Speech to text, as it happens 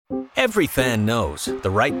Every fan knows the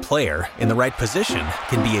right player in the right position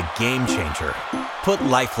can be a game changer. Put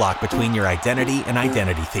LifeLock between your identity and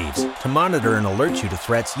identity thieves to monitor and alert you to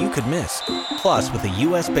threats you could miss. Plus, with a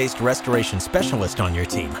U.S.-based restoration specialist on your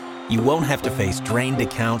team, you won't have to face drained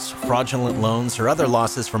accounts, fraudulent loans, or other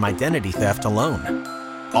losses from identity theft alone.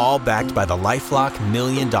 All backed by the LifeLock $1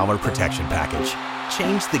 Million Protection Package.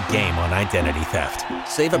 Change the game on identity theft.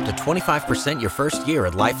 Save up to 25% your first year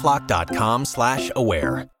at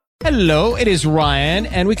LifeLock.com/aware. Hello, it is Ryan,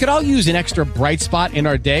 and we could all use an extra bright spot in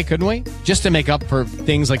our day, couldn't we? Just to make up for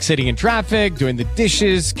things like sitting in traffic, doing the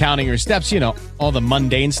dishes, counting your steps, all the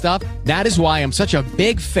mundane stuff. That is why I'm such a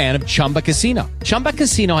big fan of Chumba Casino. Chumba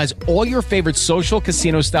Casino has all your favorite social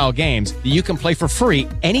casino-style games that you can play for free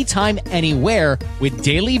anytime, anywhere with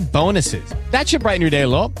daily bonuses. That should brighten your day a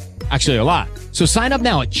little. Actually, a lot. So sign up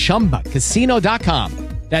now at ChumbaCasino.com.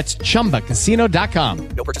 That's ChumbaCasino.com.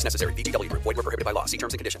 No purchase necessary. VGW Group. Void where prohibited by law. See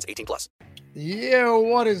terms and conditions. 18+. Yeah,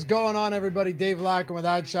 what is going on, everybody? Dave Locken with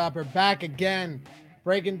OddsShopper back again,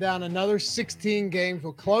 breaking down another 16 games.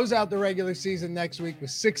 We'll close out the regular season next week with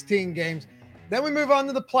 16 games. Then we move on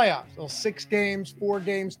to the playoffs. So 6 games, 4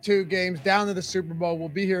 games, 2 games, down to the Super Bowl. We'll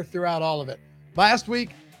be here throughout all of it. Last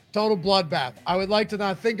week, total bloodbath. I would like to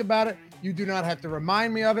not think about it. You do not have to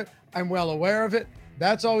remind me of it. I'm well aware of it.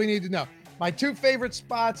 That's all we need to know. My 2 favorite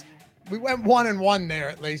spots, we went 1-1 there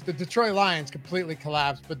at least. The Detroit Lions completely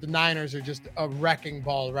collapsed, but the Niners are just a wrecking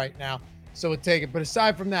ball right now. So we'll take it. But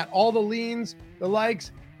aside from that, all the leans, the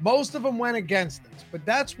likes, most of them went against us. But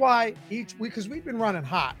that's why each week, because we've been running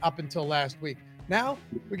hot up until last week. Now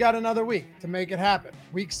we got another week to make it happen.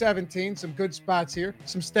 Week 17, some good spots here,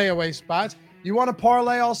 some stay away spots. You want to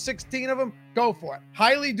parlay all 16 of them? Go for it.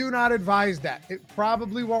 Highly do not advise that. It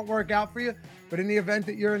probably won't work out for you, but in the event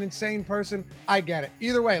that you're an insane person, I get it.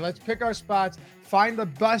 Either way, let's pick our spots, find the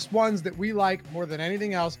best ones that we like more than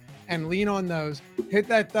anything else, and lean on those. Hit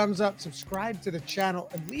that thumbs up, subscribe to the channel,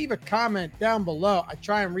 and leave a comment down below. I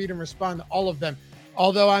try and read and respond to all of them,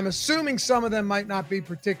 although I'm assuming some of them might not be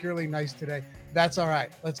particularly nice today. That's all right.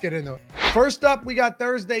 Let's get into it. First up, we got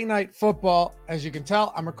Thursday night football. As you can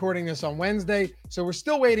tell, I'm recording this on Wednesday, so we're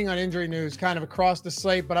still waiting on injury news kind of across the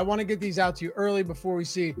slate, but I want to get these out to you early before we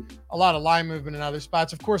see a lot of line movement in other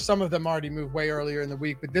spots. Of course, some of them already moved way earlier in the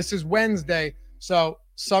week, but this is Wednesday, so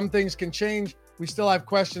some things can change. We still have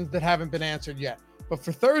questions that haven't been answered yet. But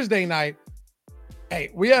for Thursday night, hey,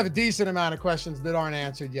 we have a decent amount of questions that aren't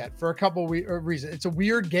answered yet for a couple reasons. It's a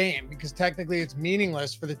weird game because technically it's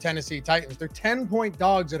meaningless for the Tennessee Titans. They're 10-point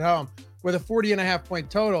dogs at home with a 40.5-point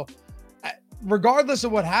total. Regardless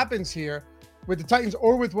of what happens here with the Titans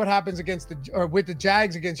or with what happens with the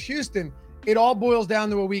Jags against Houston, it all boils down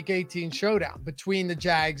to a Week 18 showdown between the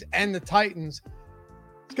Jags and the Titans.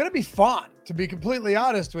 It's going to be fun, to be completely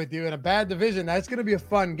honest with you. In a bad division, that's going to be a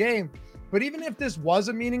fun game. But even if this was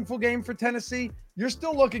a meaningful game for Tennessee, you're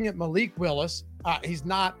still looking at Malik Willis. He's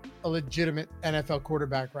not a legitimate NFL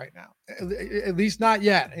quarterback right now, at least not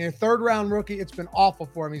yet. And a third-round rookie, it's been awful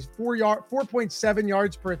for him. He's 4.7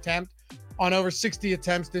 yards per attempt on over 60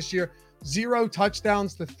 attempts this year, 0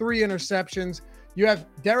 touchdowns to 3 interceptions. You have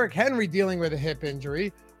Derrick Henry dealing with a hip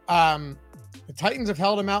injury. The Titans have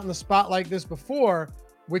held him out in the spot like this before,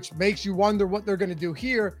 which makes you wonder what they're going to do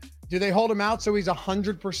here. Do they hold him out so he's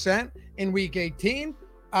 100% in Week 18?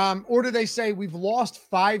 Or do they say, we've lost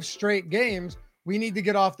 5 straight games, we need to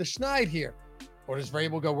get off the schneid here? Or does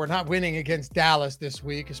Vrabel go, we're not winning against Dallas this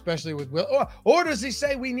week, especially with Will? Or does he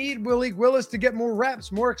say, we need Malik Willis to get more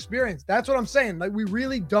reps, more experience? That's what I'm saying. Like, we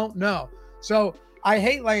really don't know. So I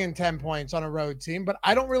hate laying 10 points on a road team, but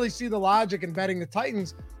I don't really see the logic in betting the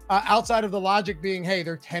Titans outside of the logic being, hey,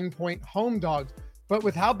 they're 10-point home dogs. But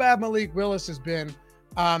with how bad Malik Willis has been,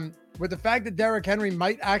 with the fact that Derrick Henry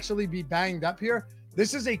might actually be banged up here,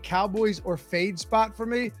 this is a Cowboys or fade spot for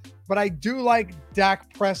me, but I do like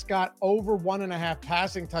Dak Prescott over 1.5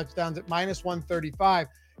 passing touchdowns at -135,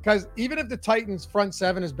 because even if the Titans front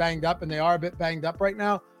 7 is banged up, and they are a bit banged up right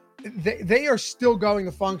now, they are still going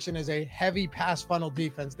to function as a heavy pass funnel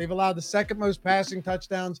defense. They've allowed the second most passing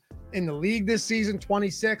touchdowns in the league this season,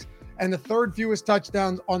 26, and the third fewest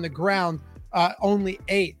touchdowns on the ground, only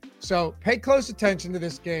 8. So pay close attention to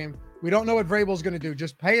this game. We don't know what Vrabel's going to do.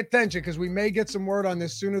 Just pay attention, because we may get some word on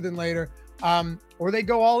this sooner than later. Or they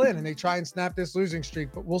go all in and they try and snap this losing streak,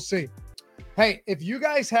 but we'll see. Hey, if you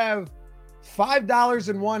guys have $5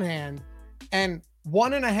 in one hand and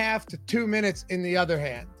 1.5 to 2 minutes in the other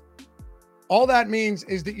hand, all that means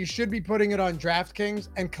is that you should be putting it on DraftKings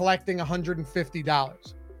and collecting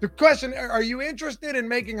 $150. The question, are you interested in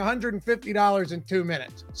making $150 in 2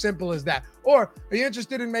 minutes? Simple as that. Or are you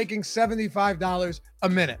interested in making $75 a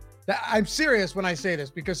minute? I'm serious when I say this,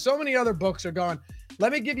 because so many other books are going,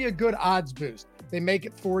 let me give you a good odds boost. They make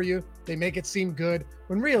it for you. They make it seem good,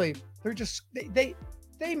 when really they're just,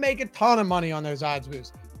 they make a ton of money on those odds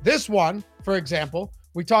boosts. This one, for example,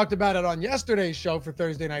 we talked about it on yesterday's show for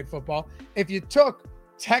Thursday Night Football. If you took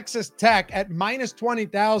Texas Tech at minus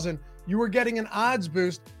 20,000, you were getting an odds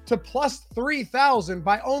boost to plus 3,000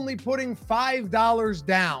 by only putting $5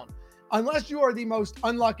 down. Unless you are the most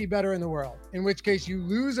unlucky bettor in the world, in which case you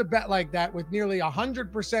lose a bet like that with nearly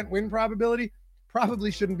 100% win probability,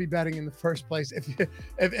 probably shouldn't be betting in the first place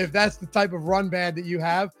if that's the type of run bad that you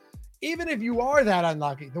have. Even if you are that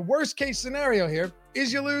unlucky, the worst case scenario here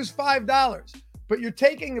is you lose $5, but you're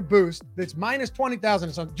taking a boost that's minus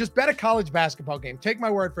 20,000. So just bet a college basketball game. Take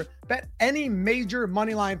my word for it. Bet any major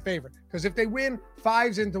money line favorite, because if they win,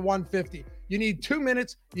 5's into 150. You need 2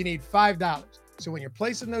 minutes. You need $5. So when you're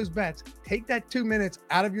placing those bets, take that 2 minutes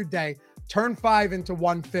out of your day, turn 5 into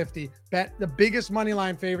 150, bet the biggest money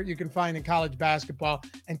line favorite you can find in college basketball,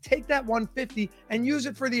 and take that 150 and use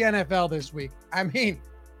it for the NFL this week. I mean,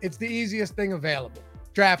 it's the easiest thing available.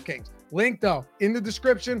 DraftKings. Link, though, in the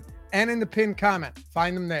description and in the pinned comment.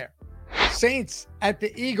 Find them there. Saints at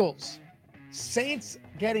the Eagles. Saints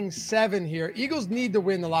getting 7 here. Eagles need to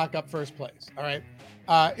win to lock up first place, all right,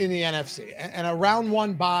 in the NFC. And a round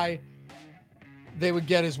 1 bye they would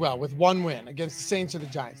get as well with 1 win against the Saints or the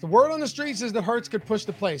Giants. The word on the streets is that Hurts could push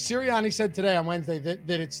the play. Sirianni said today on Wednesday that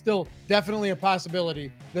it's still definitely a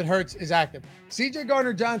possibility that Hurts is active. CJ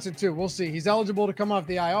Gardner-Johnson too. We'll see. He's eligible to come off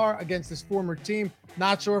the IR against his former team.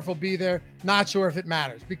 Not sure if he'll be there. Not sure if it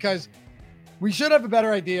matters, because we should have a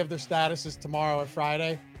better idea of their statuses tomorrow or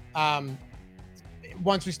Friday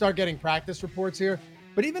once we start getting practice reports here.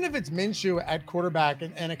 But even if it's Minshew at quarterback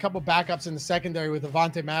and a couple backups in the secondary with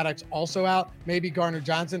Avonte Maddox also out, maybe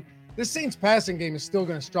Gardner-Johnson, this Saints passing game is still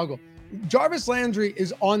going to struggle. Jarvis Landry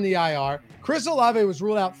is on the IR. Chris Olave was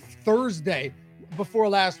ruled out Thursday before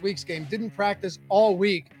last week's game, didn't practice all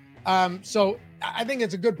week. So I think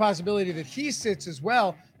it's a good possibility that he sits as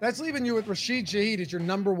well. That's leaving you with Rashid Shaheed as your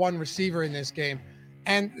number 1 receiver in this game.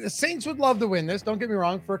 And the Saints would love to win this, don't get me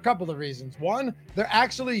wrong, for a couple of reasons. One, they're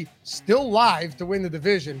actually still live to win the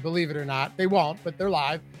division, believe it or not. They won't, but they're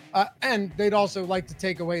live. And they'd also like to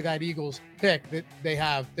take away that Eagles pick that they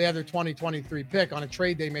have. They have their 2023 pick on a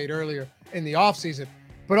trade they made earlier in the offseason.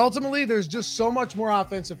 But ultimately, there's just so much more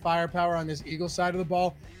offensive firepower on this Eagles side of the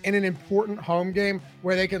ball in an important home game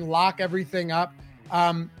where they can lock everything up.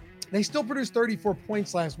 They still produced 34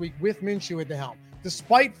 points last week with Minshew at the helm,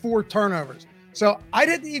 despite 4 turnovers. So I'd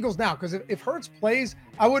hit the Eagles now, because if Hurts plays,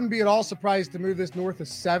 I wouldn't be at all surprised to move this north of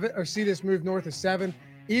 7 or see this move north of 7.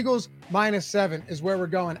 Eagles minus 7 is where we're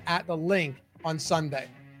going at the link on Sunday.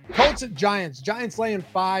 Colts at Giants. Giants laying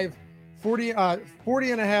 5,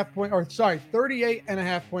 38 and a half point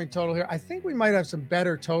total here. I think we might have some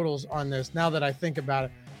better totals on this now that I think about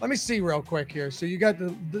it. Let me see real quick here. So you got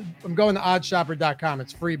I'm going to oddshopper.com.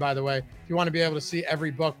 It's free, by the way, if you want to be able to see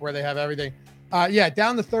every book where they have everything.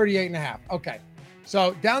 Down to 38 and a half. Okay.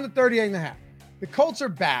 So down to 38 and a half. The Colts are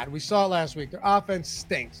bad. We saw it last week. Their offense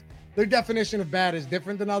stinks. Their definition of bad is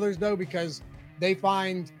different than others, though, because they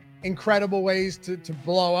find incredible ways to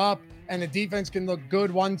blow up, and the defense can look good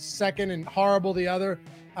 1 second and horrible the other.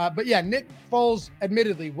 But yeah, Nick Foles,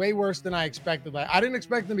 admittedly, way worse than I expected. I didn't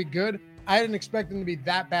expect them to be good. I didn't expect them to be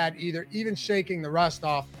that bad either, even shaking the rust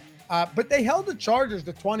off. But they held the Chargers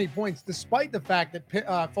to 20 points, despite the fact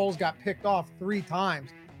that Foles got picked off 3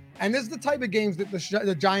 times. And this is the type of games that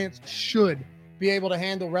the Giants should be able to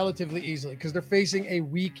handle relatively easily, because they're facing a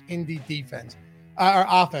weak Indy defense or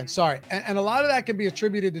offense. And a lot of that can be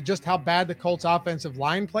attributed to just how bad the Colts offensive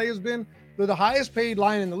line play has been. They're the highest paid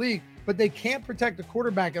line in the league, but they can't protect the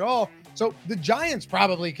quarterback at all. So the Giants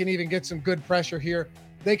probably can even get some good pressure here.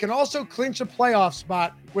 They can also clinch a playoff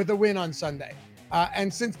spot with a win on Sunday.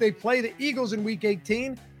 And since they play the Eagles in week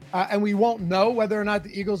 18, and we won't know whether or not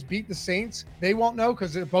the Eagles beat the Saints, they won't know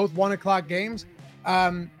because they're both 1 o'clock games.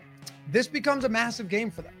 This becomes a massive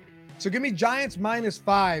game for them. So give me Giants minus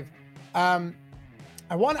 5. I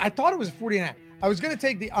thought it was 40 and a half. I was going to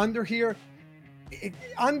take the under here.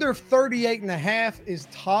 Under 38 and a half is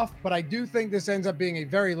tough, but I do think this ends up being a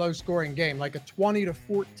very low scoring game, like a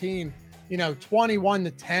 20-14,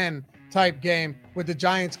 21-10 type game with the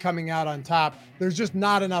Giants coming out on top. There's just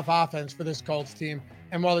not enough offense for this Colts team.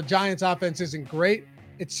 And while the Giants offense isn't great,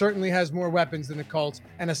 it certainly has more weapons than the Colts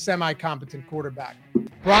and a semi-competent quarterback.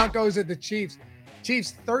 Broncos at the Chiefs.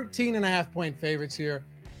 Chiefs 13.5-point favorites here.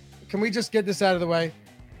 Can we just get this out of the way?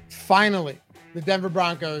 Finally, the Denver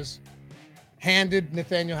Broncos handed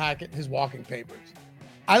Nathaniel Hackett his walking papers.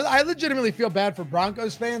 I legitimately feel bad for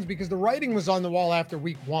Broncos fans because the writing was on the wall after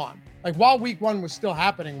week 1. Like while week 1 was still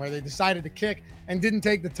happening, where they decided to kick and didn't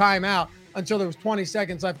take the timeout until there was 20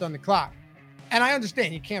 seconds left on the clock. And I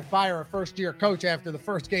understand you can't fire a first-year coach after the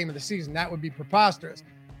first game of the season. That would be preposterous.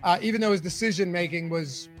 Even though his decision-making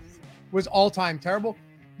was all-time terrible,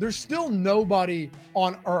 there's still nobody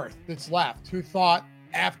on earth that's left who thought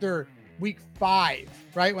after week 5,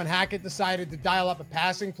 right, when Hackett decided to dial up a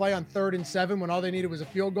passing play on 3rd and 7 when all they needed was a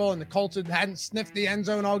field goal and the Colts hadn't sniffed the end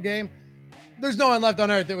zone all game. There's no one left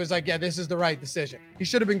on earth that was like, yeah, this is the right decision. He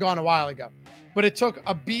should have been gone a while ago. But it took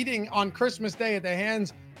a beating on Christmas Day at the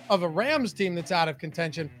hands of a Rams team that's out of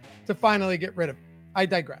contention to finally get rid of him. I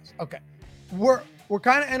digress. Okay. We're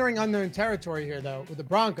kind of entering unknown territory here, though, with the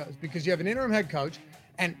Broncos, because you have an interim head coach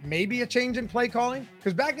and maybe a change in play calling.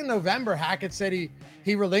 Because back in November, Hackett said he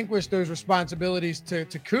relinquished those responsibilities to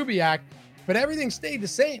Kubiak, but everything stayed the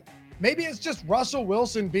same. Maybe it's just Russell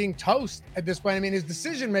Wilson being toast at this point. I mean, his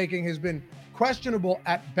decision-making has been questionable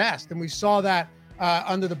at best, and we saw that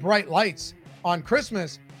under the bright lights on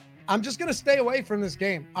Christmas. I'm just going to stay away from this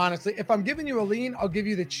game, honestly. If I'm giving you a lean, I'll give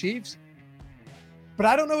you the Chiefs. But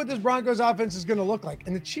I don't know what this Broncos offense is going to look like.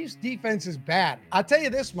 And the Chiefs defense is bad. I'll tell you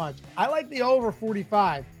this much. I like the over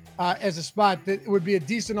 45 as a spot that would be a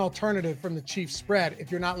decent alternative from the Chiefs spread if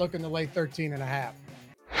you're not looking to lay 13.5.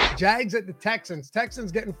 Jags at the Texans.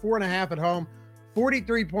 Texans getting 4.5 at home,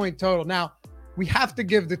 43-point total. Now, we have to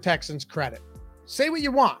give the Texans credit. Say what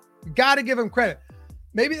you want. You got to give them credit.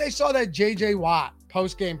 Maybe they saw that J.J. Watt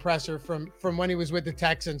post-game presser from when he was with the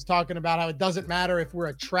Texans talking about how it doesn't matter if we're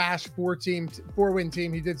a trash 4-win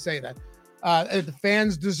team. He did say that. The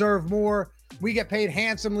fans deserve more. We get paid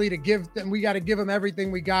handsomely to give them. We got to give them everything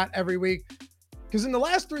we got every week. Because in the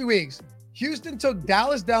last 3 weeks, Houston took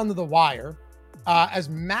Dallas down to the wire as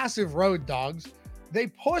massive road dogs. They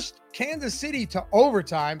pushed Kansas City to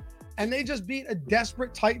overtime, and they just beat a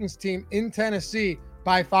desperate Titans team in Tennessee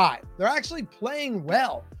by 5. They're actually playing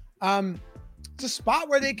well. It's a spot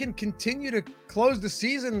where they can continue to close the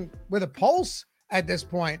season with a pulse at this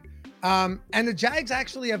point. And the Jags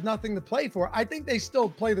actually have nothing to play for. I think they still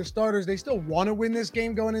play their starters. They still want to win this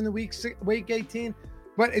game going into week 18,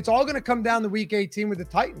 but it's all going to come down to week 18 with the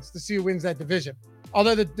Titans to see who wins that division.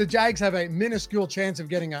 Although the Jags have a minuscule chance of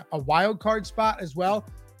getting a wild card spot as well,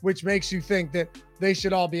 which makes you think that they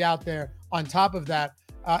should all be out there on top of that.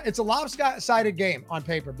 It's a lopsided game on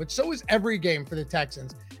paper, but so is every game for the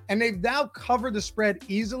Texans. And they've now covered the spread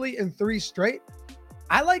easily in 3 straight.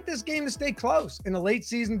 I like this game to stay close in a late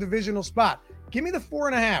season divisional spot. Give me the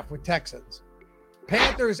 4.5 with Texans.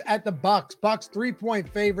 Panthers at the Bucks. Bucks 3-point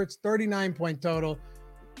favorites, 39-point total.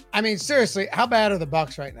 I mean, seriously, how bad are the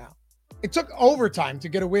Bucks right now? It took overtime to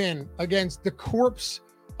get a win against the corpse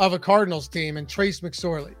of a Cardinals team and Trace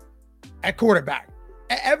McSorley at quarterback.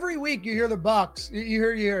 Every week you hear the Bucks. You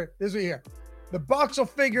hear this is what you hear. The Bucks will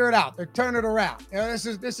figure it out. They're turning it around. You know,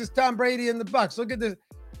 this is Tom Brady and the Bucks. Look at this.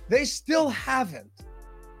 They still haven't.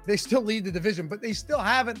 They still lead the division, but they still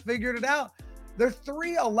haven't figured it out. They're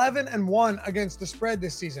 3-11-1 against the spread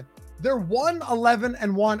this season. They're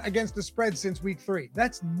 1-11-1 against the spread since week 3.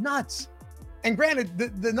 That's nuts. And granted,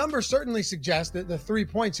 the numbers certainly suggest that the 3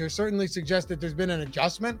 points here certainly suggest that there's been an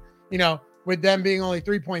adjustment, you know, with them being only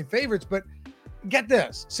 3-point favorites. But get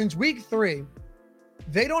this, since week 3,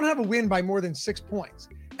 they don't have a win by more than 6 points.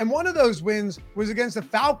 And one of those wins was against the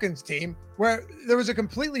Falcons team, where there was a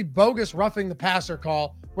completely bogus roughing the passer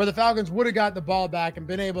call, where the Falcons would have got the ball back and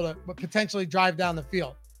been able to potentially drive down the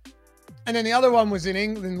field. And then the other one was in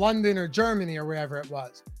England, London, or Germany, or wherever it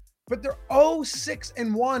was. But they're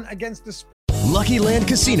 0-6-1 against the spread. Lucky Land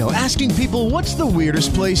Casino, asking people, what's the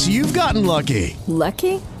weirdest place you've gotten lucky?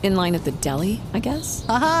 Lucky? In line at the deli, I guess?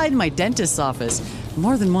 Aha, in my dentist's office.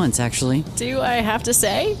 More than once, actually. Do I have to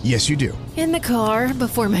say? Yes, you do. In the car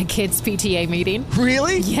before my kids' PTA meeting.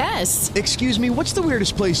 Really? Yes. Excuse me, what's the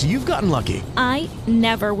weirdest place you've gotten lucky? I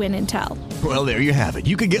never win and tell. Well, there you have it.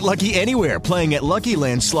 You can get lucky anywhere, playing at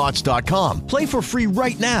LuckyLandSlots.com. Play for free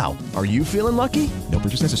right now. Are you feeling lucky? No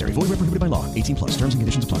purchase necessary. Void where prohibited by law. 18+. Terms and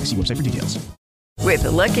conditions apply. See website for details. With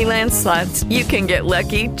the Lucky Land Slots, you can get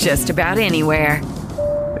lucky just about anywhere.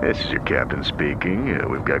 This is your captain speaking.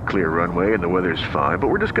 We've got clear runway and the weather's fine, but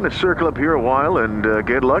we're just going to circle up here a while and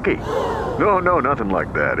get lucky. No, nothing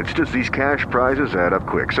like that. It's just these cash prizes add up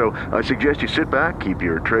quick. So I suggest you sit back, keep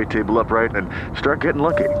your tray table upright, and start getting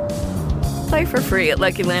lucky. Play for free at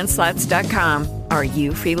LuckyLandSlots.com. Are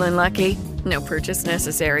you feeling lucky? No purchase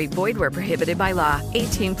necessary. Void where prohibited by law.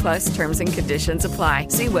 18+ terms and conditions apply.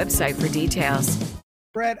 See website for details.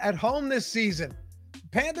 Spread at home this season.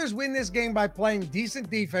 Panthers win this game by playing decent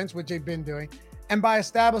defense, which they've been doing, and by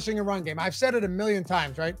establishing a run game. I've said it a million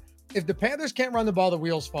times, right? If the Panthers can't run the ball, the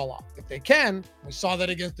wheels fall off. If they can, we saw that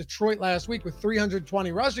against Detroit last week with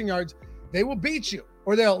 320 rushing yards, they will beat you,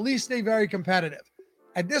 or they'll at least stay very competitive.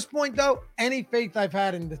 At this point, though, any faith I've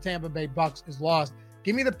had in the Tampa Bay Bucks is lost.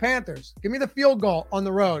 Give me the Panthers. Give me the field goal on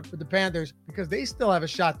the road with the Panthers because they still have a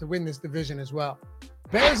shot to win this division as well.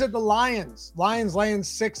 Bears at the Lions. Lions laying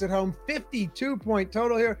 6 at home. 52-point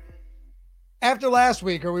total here. After last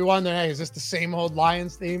week, are we wondering, hey, is this the same old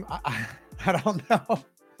Lions theme? I don't know.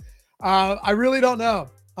 I really don't know.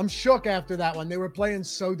 I'm shook after that one. They were playing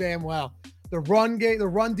so damn well. The run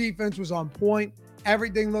defense was on point.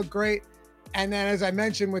 Everything looked great. And then, as I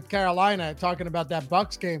mentioned with Carolina, talking about that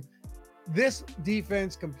Bucs game, this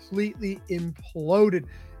defense completely imploded.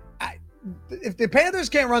 If the Panthers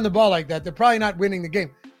can't run the ball like that, they're probably not winning the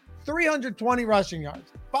game. 320 rushing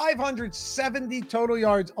yards, 570 total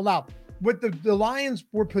yards allowed. With the Lions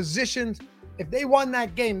were positioned, if they won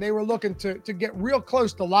that game, they were looking to get real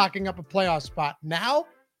close to locking up a playoff spot. Now,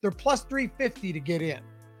 they're plus 350 to get in.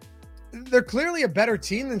 They're clearly a better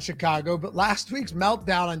team than Chicago, but last week's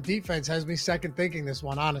meltdown on defense has me second thinking this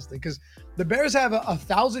one, honestly, because the Bears have a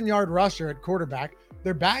 1,000-yard rusher at quarterback.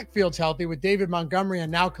 Their backfield's healthy with David Montgomery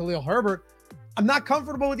and now Khalil Herbert. I'm not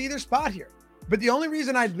comfortable with either spot here. But the only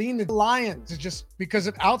reason I'd lean the Lions is just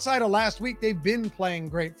because outside of last week, they've been playing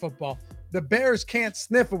great football. The Bears can't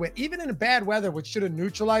sniff a win. Even in bad weather, which should have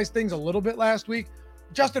neutralized things a little bit last week,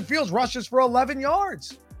 Justin Fields rushes for 11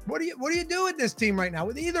 yards. What do you do with this team right now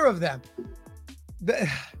with either of them? The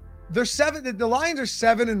Lions are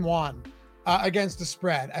 7-1 against the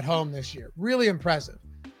spread at home this year. Really impressive.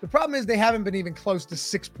 The problem is they haven't been even close to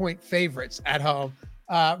 6-point favorites at home,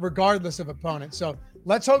 regardless of opponent. So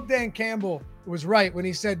let's hope Dan Campbell was right when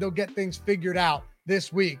he said they'll get things figured out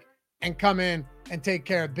this week and come in and take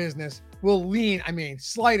care of business. We'll lean,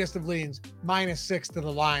 slightest of leans, -6 to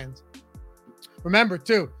the Lions. Remember,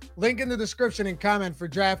 too, link in the description and comment for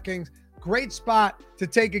DraftKings. Great spot to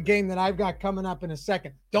take a game that I've got coming up in a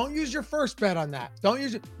second. Don't use your first bet on that.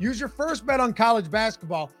 Use your first bet on college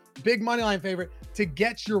basketball, big money line favorite, to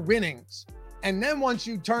get your winnings. And then once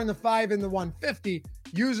you turn the 5 into 150,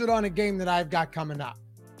 use it on a game that I've got coming up.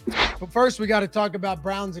 But first, we got to talk about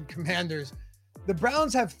Browns and Commanders. The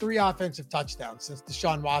Browns have 3 offensive touchdowns since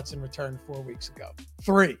Deshaun Watson returned 4 weeks ago.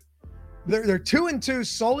 3. They're 2-2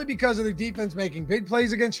 solely because of their defense making big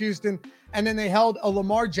plays against Houston, and then they held a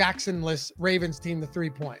Lamar Jackson-less Ravens team to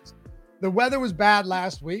 3 points. The weather was bad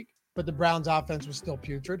last week, but the Browns' offense was still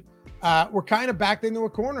putrid. We're kind of backed into a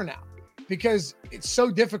corner now because it's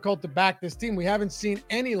so difficult to back this team. We haven't seen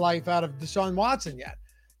any life out of Deshaun Watson yet.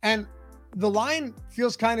 And the line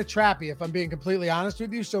feels kind of trappy, if I'm being completely honest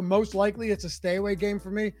with you. So most likely it's a stay-away game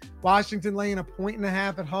for me. Washington laying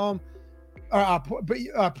 1.5 at home.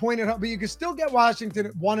 Point at home, but you can still get Washington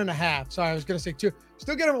at 1.5. Sorry, I was going to say 2.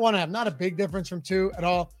 Still get them at 1.5. Not a big difference from 2 at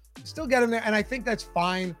all. Still get them there, and I think that's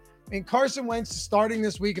fine. Carson Wentz starting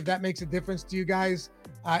this week, if that makes a difference to you guys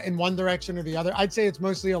in one direction or the other, I'd say it's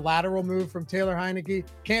mostly a lateral move from Taylor Heineke.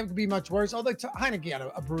 Can't be much worse, although Heineke had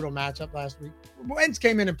a brutal matchup last week. Wentz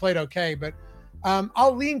came in and played okay, but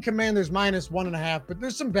I'll lean Commanders -1.5, but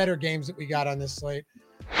there's some better games that we got on this slate.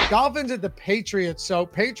 Dolphins at the Patriots. So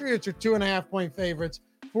Patriots are 2.5-point favorites,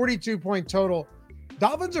 42-point total.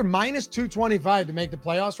 Dolphins are -225 to make the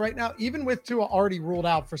playoffs right now, even with Tua already ruled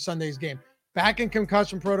out for Sunday's game. Back in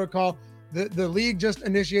concussion protocol. The league just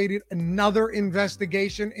initiated another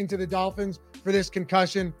investigation into the Dolphins for this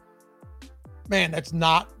concussion. Man, that's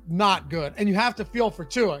not good. And you have to feel for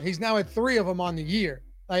Tua. He's now at 3 of them on the year.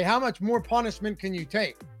 Like, how much more punishment can you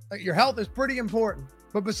take? Like, your health is pretty important.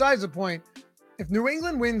 But besides the point, if New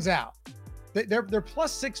England wins out, they're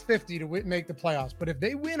plus 650 to make the playoffs. But if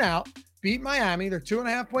they win out, beat Miami, they're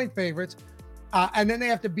 2.5-point favorites, and then they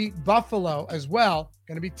have to beat Buffalo as well.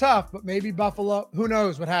 Going to be tough, but maybe Buffalo, who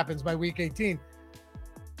knows what happens by week 18.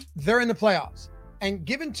 They're in the playoffs. And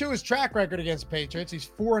given to his track record against Patriots, he's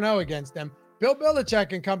 4-0 against them. Bill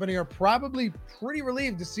Belichick and company are probably pretty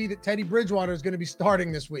relieved to see that Teddy Bridgewater is going to be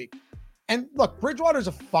starting this week. And look, Bridgewater's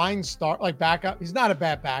a fine start, like backup. He's not a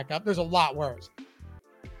bad backup. There's a lot worse.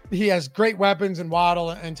 He has great weapons in Waddle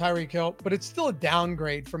and Tyreek Hill, but it's still a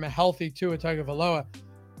downgrade from a healthy Tua Tagovailoa.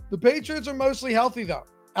 The Patriots are mostly healthy, though,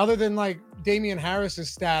 other than like Damian Harris's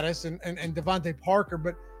status and Devontae Parker.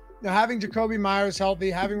 But having Jacoby Myers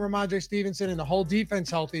healthy, having Ramondre Stevenson and the whole defense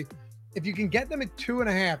healthy, if you can get them at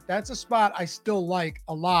 2.5, that's a spot I still like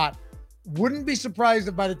a lot. Wouldn't be surprised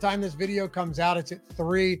if by the time this video comes out, it's at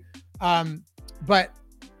 3. But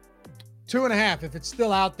 2.5, if it's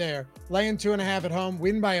still out there, laying 2.5 at home,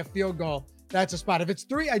 win by a field goal, that's a spot. If it's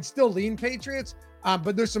 3, I'd still lean Patriots,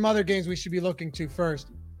 But there's some other games we should be looking to first.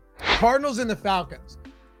 Cardinals and the Falcons.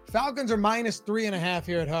 Falcons are -3.5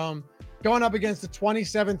 here at home, going up against the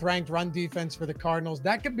 27th ranked run defense for the Cardinals.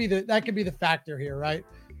 That could be the factor here, right?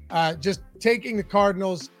 Just taking the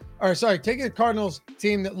Cardinals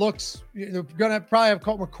team that looks, they're going to probably have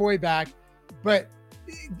Colt McCoy back. But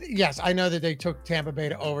yes, I know that they took Tampa Bay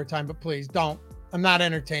to overtime, but please don't. I'm not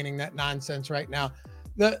entertaining that nonsense right now.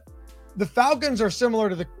 The Falcons are similar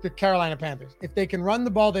to the Carolina Panthers. If they can run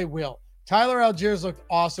the ball, they will. Tyler Algiers looked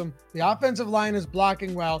awesome. The offensive line is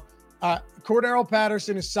blocking well. Cordero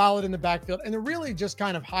Patterson is solid in the backfield, and they're really just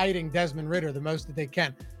kind of hiding Desmond Ridder the most that they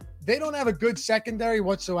can. They don't have a good secondary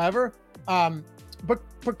whatsoever.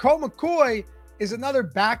 But Colt McCoy is another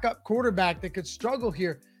backup quarterback that could struggle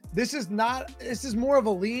here. This is more of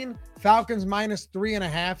a lean Falcons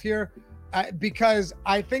 -3.5 here because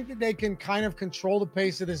I think that they can kind of control the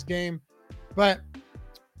pace of this game, but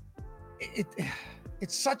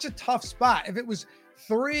it's such a tough spot. If it was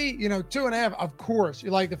 3, 2.5, of course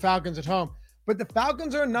you like the Falcons at home, but the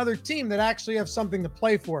Falcons are another team that actually have something to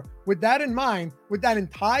play for. With that in mind, with that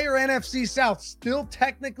entire NFC South still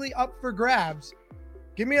technically up for grabs,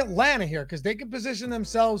 give me Atlanta here because they can position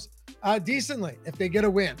themselves decently if they get a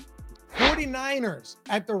win. 49ers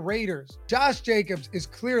at the Raiders. Josh Jacobs is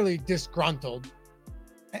clearly disgruntled.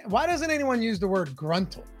 Why doesn't anyone use the word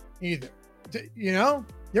gruntle either? You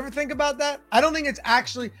ever think about that? I don't think it's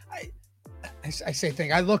actually, I say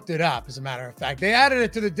thing, I looked it up as a matter of fact. They added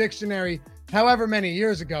it to the dictionary however many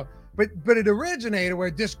years ago, but it originated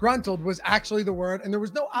where disgruntled was actually the word and there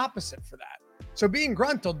was no opposite for that. So being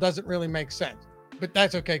gruntled doesn't really make sense, but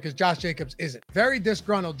that's okay because Josh Jacobs isn't. Very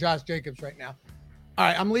disgruntled Josh Jacobs right now. All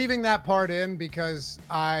right, I'm leaving that part in because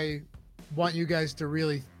I want you guys to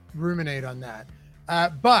really ruminate on that.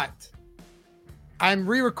 But I'm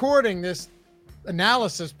re-recording this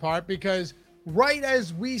analysis part because right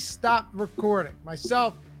as we stopped recording,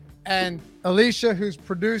 myself and Alicia, who's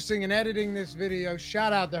producing and editing this video,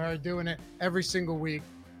 shout out to her, doing it every single week.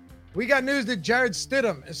 We got news that Jarrett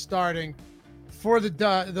Stidham is starting for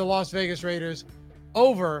the Las Vegas Raiders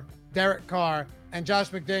over Derek Carr. And Josh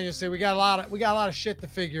McDaniels said, we got a lot of shit to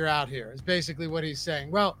figure out here, is basically what he's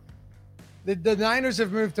saying. Well, the Niners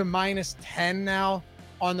have moved to -10 now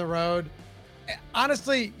on the road.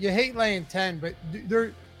 Honestly, you hate laying 10, but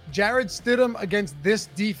Jarrett Stidham against this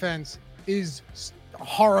defense is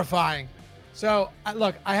horrifying. So,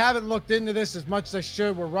 look, I haven't looked into this as much as I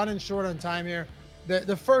should. We're running short on time here.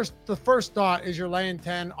 The first thought is you're laying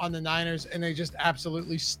 10 on the Niners, and they just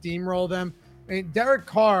absolutely steamroll them. I mean, Derek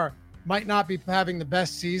Carr might not be having the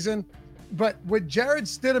best season, but with Jarrett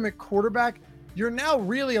Stidham at quarterback, you're now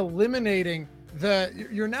really eliminating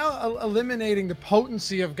the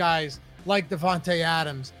potency of guys like Devontae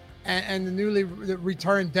Adams and the newly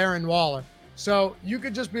returned Darren Waller. So you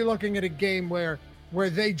could just be looking at a game where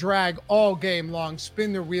they drag all game long,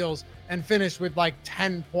 spin their wheels, and finish with like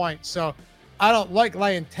 10 points. So I don't like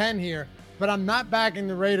laying 10 here, but I'm not backing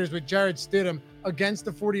the Raiders with Jarrett Stidham against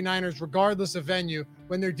the 49ers, regardless of venue,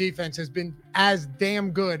 when their defense has been as damn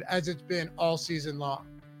good as it's been all season long.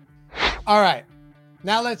 All right,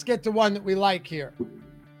 now let's get to one that we like here.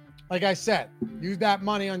 Like I said, use that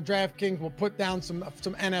money on DraftKings. We'll put down some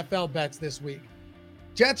NFL bets this week.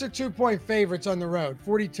 Jets are 2-point favorites on the road,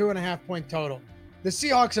 42.5-point total. The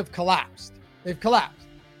Seahawks have collapsed. They've collapsed.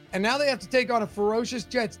 And now they have to take on a ferocious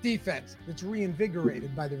Jets defense that's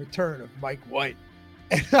reinvigorated by the return of Mike White.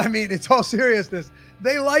 And I mean, it's all seriousness.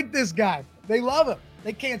 They like this guy. They love him.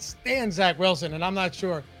 They can't stand Zach Wilson. And I'm not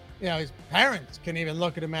sure, his parents can even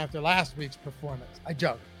look at him after last week's performance. I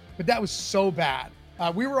joke. But that was so bad.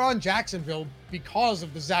 We were on Jacksonville because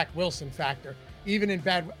of the Zach Wilson factor. Even in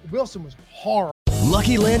bad, Wilson was horrible.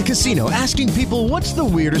 Lucky Land Casino, asking people, what's the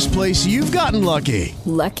weirdest place you've gotten lucky?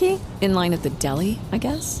 Lucky? In line at the deli, I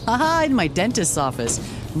guess? Aha, in my dentist's office.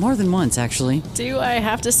 More than once, actually. Do I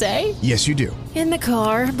have to say? Yes, you do. In the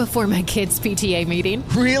car before my kids' PTA meeting.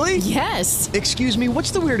 Really? Yes. Excuse me,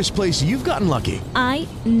 what's the weirdest place you've gotten lucky? I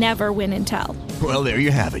never win and tell. Well, there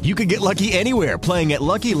you have it. You can get lucky anywhere, playing at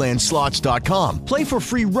LuckyLandSlots.com. Play for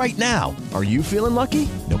free right now. Are you feeling lucky?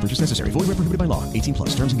 No purchase necessary. Void where prohibited by law.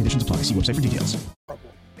 18+. Terms and conditions apply. See website for details.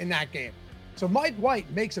 In that game. So Mike White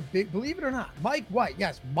makes a big, believe it or not, Mike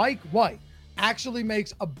White actually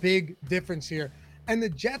makes a big difference here. And the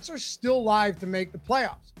Jets are still live to make the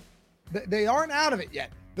playoffs. They aren't out of it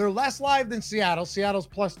yet. They're less live than Seattle. Seattle's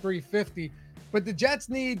plus 350. But the Jets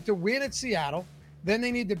need to win at Seattle. Then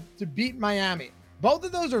they need to beat Miami. Both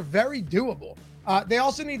of those are very doable. They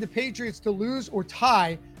also need the Patriots to lose or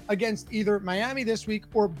tie against either Miami this week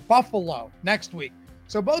or Buffalo next week.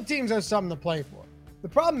 So both teams have something to play for. The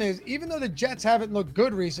problem is, even though the Jets haven't looked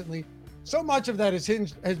good recently, so much of that has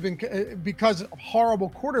been because of horrible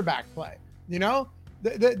quarterback play. You know,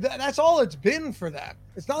 that's all it's been for them.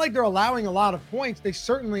 It's not like they're allowing a lot of points. They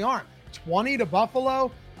certainly aren't. 20 to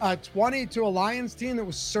Buffalo, 20 to a Lions team that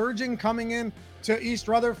was surging coming in to East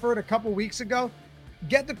Rutherford a couple weeks ago.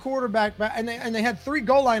 Get the quarterback back, and they had 3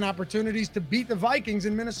 goal line opportunities to beat the Vikings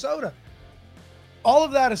in Minnesota. All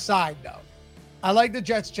of that aside, though, I like the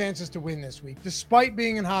Jets' chances to win this week, despite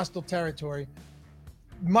being in hostile territory.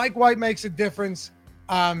 Mike White makes a difference.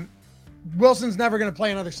 Wilson's never going to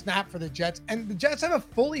play another snap for the Jets. And the Jets have a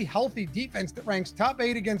fully healthy defense that ranks top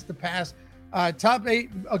 8 against the pass, top 8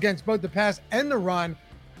 against both the pass and the run.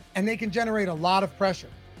 And they can generate a lot of pressure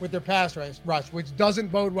with their pass rush, which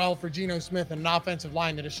doesn't bode well for Geno Smith and an offensive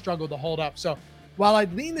line that has struggled to hold up. So while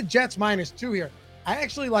I'd lean the Jets -2 here, I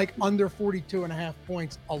actually like under 42.5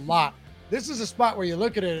 points a lot. This is a spot where you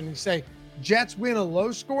look at it and you say, Jets win a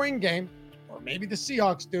low-scoring game, or maybe the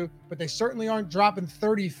Seahawks do, but they certainly aren't dropping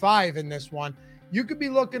 35 in this one. You could be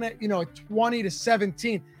looking at, a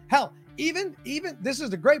 20-17. Hell, even this is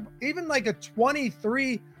the great, even like a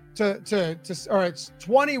 23 or it's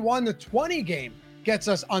 21-20 game gets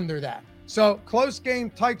us under that. So close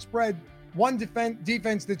game, tight spread, one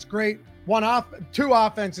defense that's great, two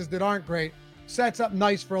offenses that aren't great, sets up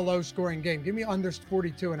nice for a low-scoring game. Give me under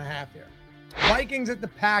 42.5 here. Vikings at the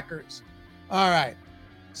Packers. All right.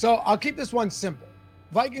 So I'll keep this one simple.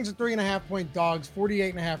 Vikings are 3.5-point dogs,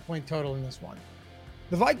 48.5-point total in this one.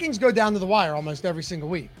 The Vikings go down to the wire almost every single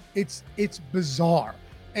week. It's bizarre.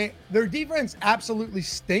 And their defense absolutely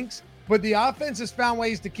stinks, but the offense has found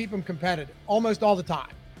ways to keep them competitive almost all the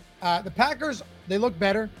time. The Packers, they look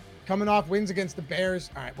better, coming off wins against the Bears.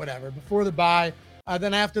 All right, whatever. Before the bye,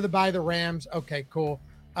 then after the bye, the Rams. Okay, cool.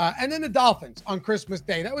 And then the Dolphins on Christmas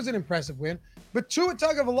Day. That was an impressive win. But Tua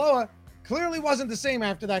Tagovailoa clearly wasn't the same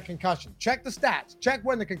after that concussion. Check the stats. Check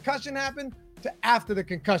when the concussion happened to after the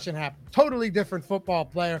concussion happened. Totally different football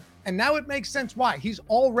player. And now it makes sense why. He's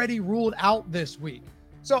already ruled out this week.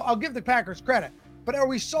 So I'll give the Packers credit. But are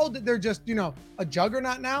we sold that they're just, a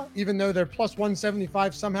juggernaut now, even though they're plus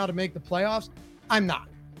 175 somehow to make the playoffs? I'm not.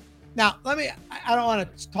 Now, I don't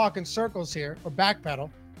want to talk in circles here or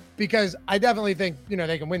backpedal, because I definitely think,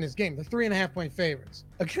 they can win this game. They're 3.5-point favorites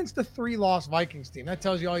against the 3-loss Vikings team. That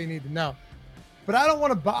tells you all you need to know. But I don't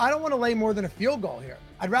want to lay more than a field goal here.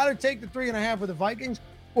 I'd rather take the 3.5 with the Vikings,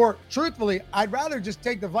 or truthfully, I'd rather just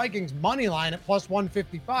take the Vikings money line at plus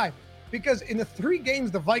 155, because in the 3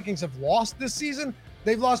 games the Vikings have lost this season,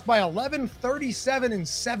 they've lost by 11, 37, and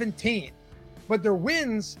 17. But their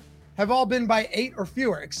wins have all been by 8 or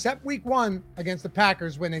fewer, except week 1 against the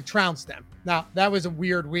Packers when they trounced them. Now, that was a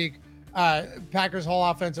weird week. Packers' whole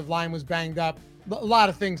offensive line was banged up. A lot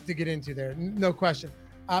of things to get into there, no question.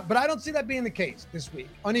 But I don't see that being the case this week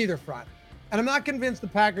on either front. And I'm not convinced the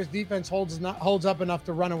Packers' defense holds up enough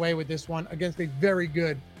to run away with this one against a very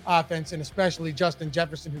good offense, and especially Justin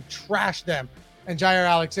Jefferson, who trashed them, and Jair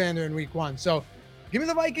Alexander in week 1. So give me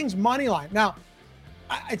the Vikings money line. Now,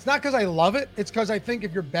 it's not because I love it. It's because I think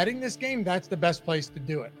if you're betting this game, that's the best place to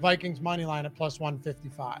do it. Vikings money line at plus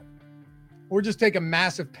 155. Or just take a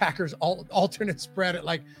massive Packers alternate spread at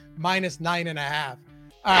like minus 9.5.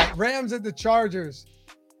 All right, Rams at the Chargers.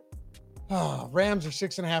 Oh, Rams are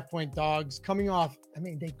 6.5-point dogs coming off.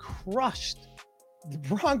 They crushed the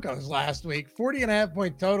Broncos last week.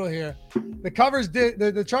 40.5-point total here. The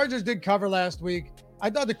Chargers did cover last week. I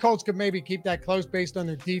thought the Colts could maybe keep that close based on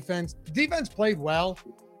their defense. The defense played well.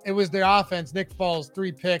 It was their offense, Nick Foles,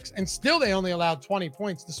 3 picks, and still they only allowed 20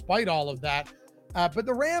 points despite all of that. But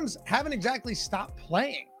the Rams haven't exactly stopped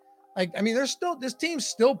playing. This team's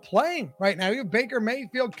still playing right now. You have Baker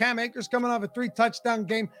Mayfield, Cam Akers coming off a 3-touchdown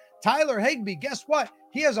game. Tyler Higbee, guess what?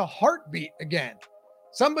 He has a heartbeat again.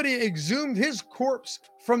 Somebody exhumed his corpse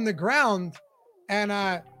from the ground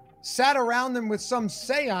and sat around them with some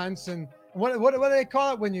seance. And what do they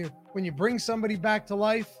call it when you bring somebody back to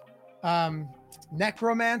life?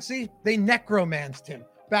 Necromancy. They necromanced him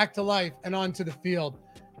back to life and onto the field.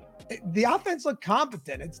 The offense looked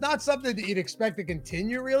competent. It's not something that you'd expect to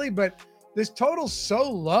continue really, but this total's so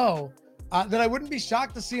low that I wouldn't be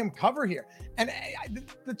shocked to see them cover here. And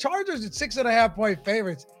the Chargers at 6.5-point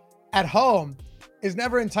favorites at home is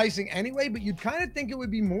never enticing anyway, but you'd kind of think it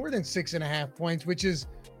would be more than 6.5 points, which is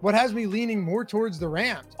what has me leaning more towards the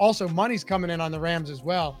Rams. Also, money's coming in on the Rams as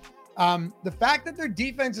well. The fact that their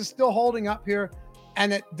defense is still holding up here,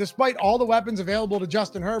 and that despite all the weapons available to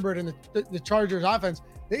Justin Herbert and the Chargers offense,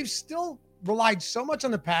 they've still relied so much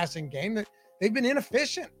on the passing game that they've been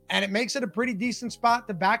inefficient, and it makes it a pretty decent spot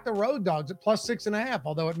to back the road dogs at plus 6.5,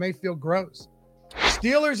 although it may feel gross.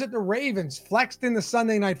 Steelers at the Ravens, flexed in the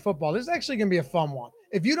Sunday Night Football. This is actually going to be a fun one.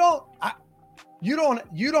 If you don't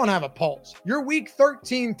have a pulse. You're week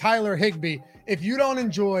 13, Tyler Higbee, if you don't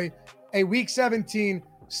enjoy a week 17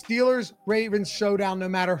 Steelers Ravens showdown, no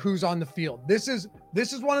matter who's on the field. This is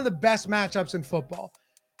one of the best matchups in football.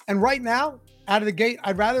 And right now, out of the gate,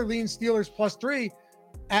 I'd rather lean Steelers +3.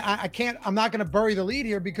 I'm not going to bury the lead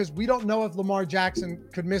here because we don't know if Lamar Jackson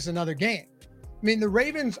could miss another game. I mean, the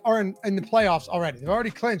Ravens are in the playoffs already. They've already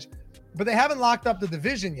clinched, but they haven't locked up the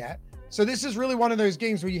division yet. So this is really one of those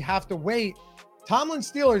games where you have to wait. Tomlin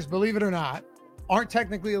Steelers, believe it or not, aren't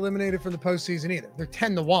technically eliminated from the postseason either. They're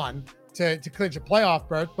 10-1 to clinch a playoff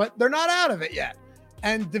berth, but they're not out of it yet.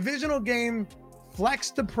 And divisional game, flex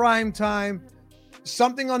to prime time,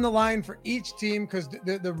 something on the line for each team because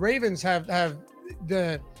the Ravens have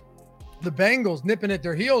the Bengals nipping at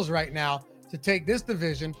their heels right now to take this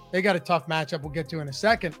division. They got a tough matchup we'll get to in a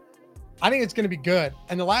second. I think it's going to be good.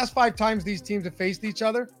 And the last 5 times these teams have faced each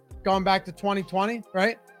other, going back to 2020,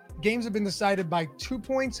 right? Games have been decided by 2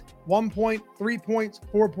 points, 1 point, 3 points,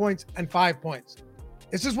 4 points, and 5 points.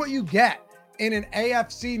 This is what you get in an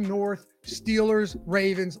AFC North Steelers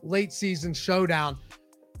Ravens late season showdown.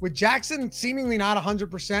 With Jackson seemingly not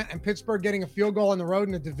 100% and Pittsburgh getting a field goal on the road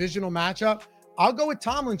in a divisional matchup, I'll go with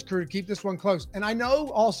Tomlin's crew to keep this one close. And I know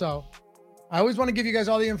also, I always want to give you guys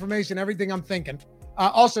all the information, everything I'm thinking.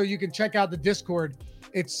 Also, you can check out the Discord.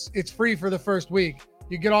 It's free for the first week.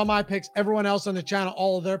 You get all my picks, everyone else on the channel,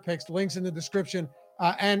 all of their picks, links in the description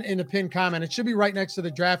and in the pinned comment. It should be right next to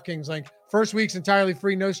the DraftKings link. First week's entirely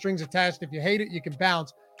free, no strings attached. If you hate it, you can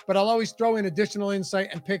bounce. But I'll always throw in additional insight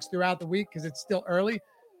and picks throughout the week because it's still early.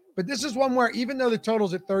 But this is one where even though the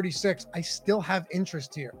total's at 36, I still have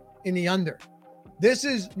interest here in the under. This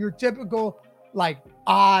is your typical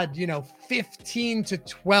odd,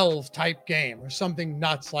 15-12 type game or something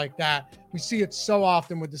nuts like that. We see it so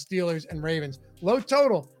often with the Steelers and Ravens. Low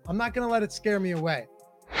total. I'm not going to let it scare me away.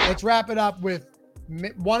 Let's wrap it up with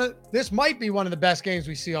this might be one of the best games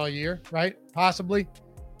we see all year, right? Possibly.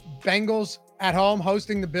 Bengals at home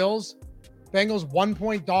hosting the Bills. Bengals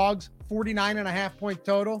 1-point dogs, 49.5 point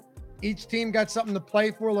total. Each team got something to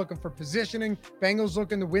play for, looking for positioning. Bengals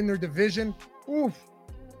looking to win their division. Oof,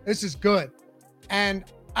 this is good. And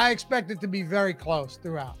I expect it to be very close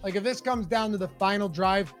throughout. If this comes down to the final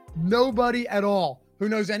drive, nobody at all who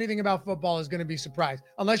knows anything about football is going to be surprised.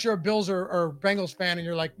 Unless you're a Bills or Bengals fan and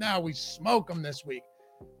you're like, no, we smoke them this week.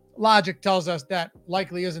 Logic tells us that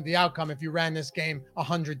likely isn't the outcome if you ran this game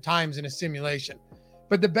 100 times in a simulation.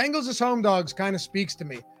 But the Bengals as home dogs kind of speaks to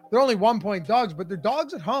me. They're only 1-point dogs, but they're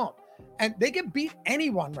dogs at home. And they can beat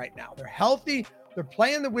anyone right now. They're healthy. They're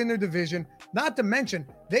playing to win their division. Not to mention,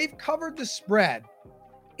 they've covered the spread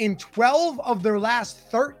in 12 of their last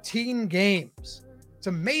 13 games. It's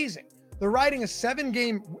amazing. They're riding a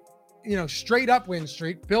 7-game, straight up win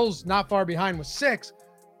streak. Bills not far behind with 6.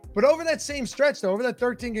 But over that same stretch, though, over that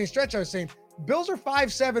 13-game stretch I was saying, Bills are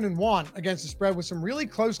 5-7-1 against the spread with some really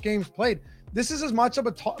close games played. This is as much of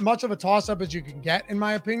a toss-up as you can get, in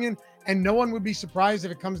my opinion, and no one would be surprised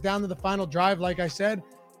if it comes down to the final drive, like I said.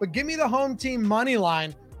 But give me the home team money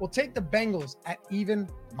line. We'll take the Bengals at even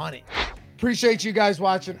money. Appreciate you guys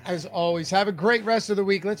watching, as always. Have a great rest of the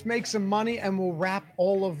week. Let's make some money, and we'll wrap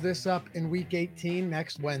all of this up in Week 18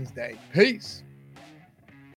 next Wednesday. Peace.